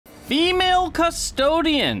Female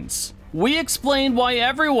custodians. We explained why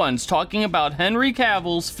everyone's talking about Henry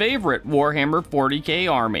Cavill's favorite Warhammer 40k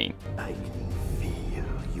army. I can feel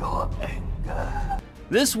your anger.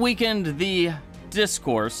 This weekend, the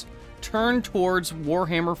discourse turned towards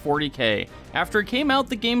Warhammer 40k. After it came out,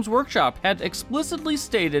 the Games Workshop had explicitly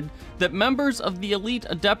stated that members of the elite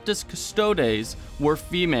Adeptus Custodes were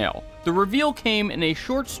female. The reveal came in a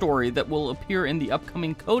short story that will appear in the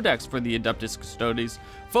upcoming codex for the Adeptus Custodes,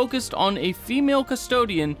 focused on a female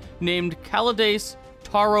custodian named Calades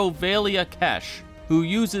Tarovalia Kesh, who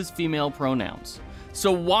uses female pronouns.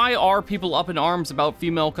 So why are people up in arms about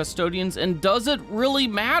female custodians, and does it really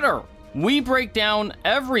matter? We break down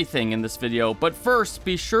everything in this video, but first,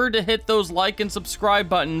 be sure to hit those like and subscribe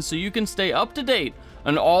buttons so you can stay up to date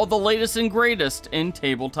on all the latest and greatest in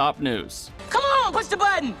tabletop news. Come on, push the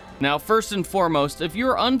button! Now, first and foremost, if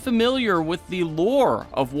you're unfamiliar with the lore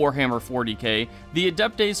of Warhammer 40k, the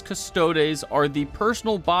Adeptus Custodes are the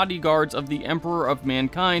personal bodyguards of the Emperor of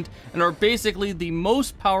Mankind and are basically the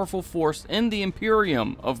most powerful force in the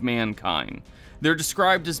Imperium of Mankind. They're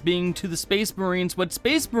described as being to the Space Marines what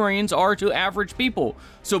Space Marines are to average people.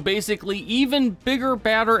 So basically, even bigger,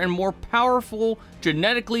 badder, and more powerful,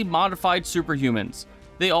 genetically modified superhumans.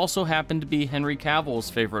 They also happen to be Henry Cavill's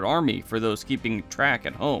favorite army, for those keeping track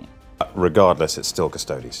at home. Regardless, it's still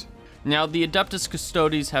Custodes. Now, the Adeptus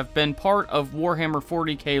Custodes have been part of Warhammer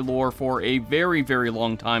 40k lore for a very, very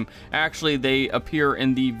long time. Actually, they appear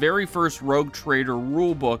in the very first Rogue Trader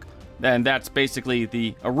rulebook, and that's basically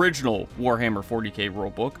the original Warhammer 40k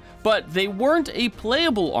rulebook, but they weren't a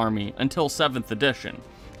playable army until 7th edition,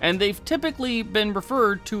 and they've typically been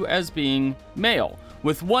referred to as being male,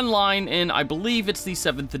 with one line in, I believe it's the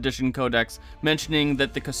 7th edition codex, mentioning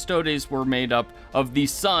that the Custodes were made up of the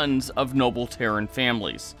sons of noble Terran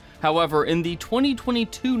families. However, in the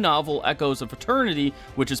 2022 novel Echoes of Eternity,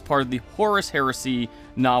 which is part of the Horus Heresy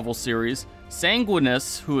novel series,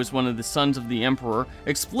 Sanguinus, who is one of the sons of the Emperor,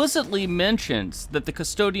 explicitly mentions that the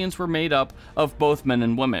Custodians were made up of both men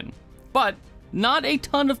and women. But not a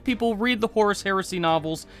ton of people read the Horus Heresy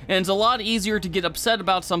novels, and it's a lot easier to get upset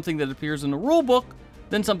about something that appears in a rulebook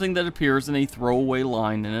than something that appears in a throwaway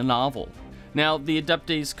line in a novel. Now, the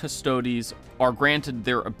Adeptus Custodes are granted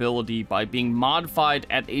their ability by being modified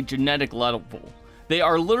at a genetic level. They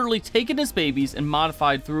are literally taken as babies and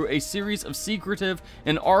modified through a series of secretive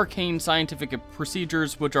and arcane scientific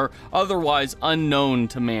procedures which are otherwise unknown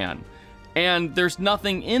to man. And there's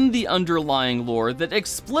nothing in the underlying lore that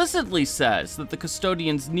explicitly says that the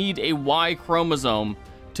Custodians need a Y chromosome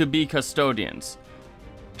to be Custodians.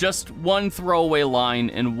 Just one throwaway line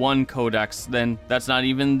in one codex, then that's not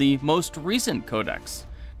even the most recent codex.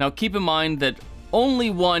 Now keep in mind that only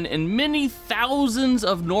one in many thousands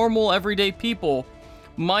of normal everyday people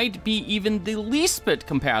might be even the least bit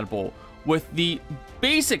compatible with the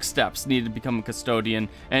basic steps needed to become a custodian,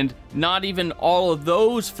 and not even all of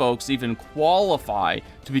those folks even qualify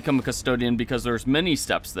to become a custodian because there's many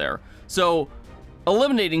steps there. So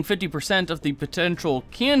eliminating 50% of the potential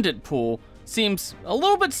candidate pool seems a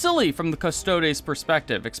little bit silly from the Custodes'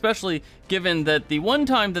 perspective, especially given that the one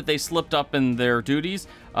time that they slipped up in their duties,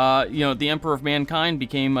 the Emperor of Mankind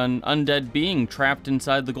became an undead being trapped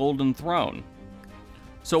inside the Golden Throne.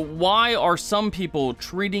 So why are some people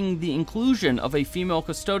treating the inclusion of a female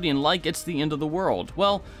custodian like it's the end of the world?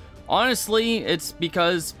 Well, honestly, it's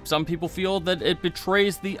because some people feel that it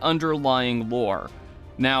betrays the underlying lore.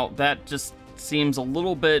 Now, that just seems a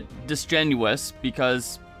little bit disingenuous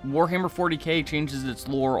because Warhammer 40k changes its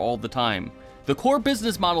lore all the time. The core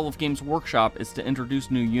business model of Games Workshop is to introduce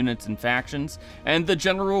new units and factions, and the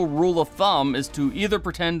general rule of thumb is to either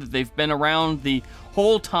pretend that they've been around the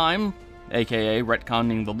whole time, aka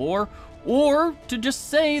retconning the lore, or to just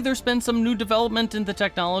say there's been some new development in the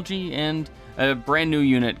technology and a brand new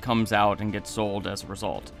unit comes out and gets sold as a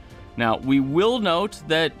result. Now, we will note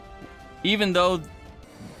that even though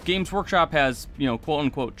Games Workshop has,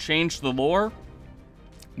 quote-unquote, changed the lore,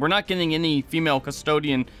 we're not getting any female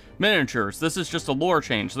custodian miniatures. This is just a lore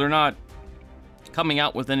change. They're not coming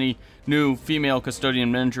out with any new female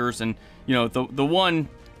custodian miniatures, and, the one,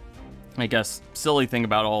 I guess, silly thing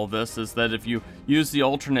about all of this is that if you use the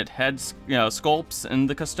alternate head sculpts in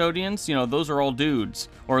the custodians, those are all dudes,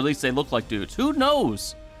 or at least they look like dudes. Who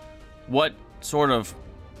knows what sort of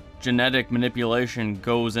genetic manipulation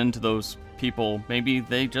goes into those people? Maybe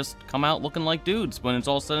they just come out looking like dudes when it's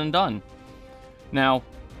all said and done. Now,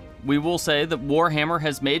 we will say that Warhammer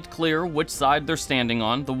has made clear which side they're standing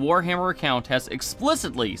on. The Warhammer account has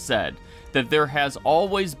explicitly said that there has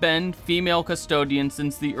always been female custodians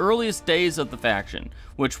since the earliest days of the faction,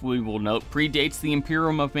 which we will note predates the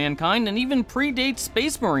Imperium of Mankind and even predates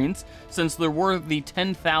Space Marines, since there were the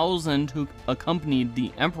 10,000 who accompanied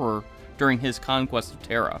the Emperor during his conquest of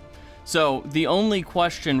Terra. So the only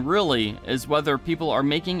question really is whether people are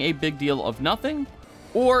making a big deal of nothing,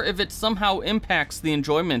 or if it somehow impacts the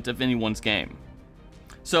enjoyment of anyone's game.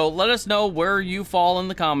 So let us know where you fall in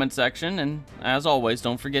the comment section, and as always,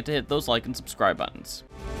 don't forget to hit those like and subscribe buttons.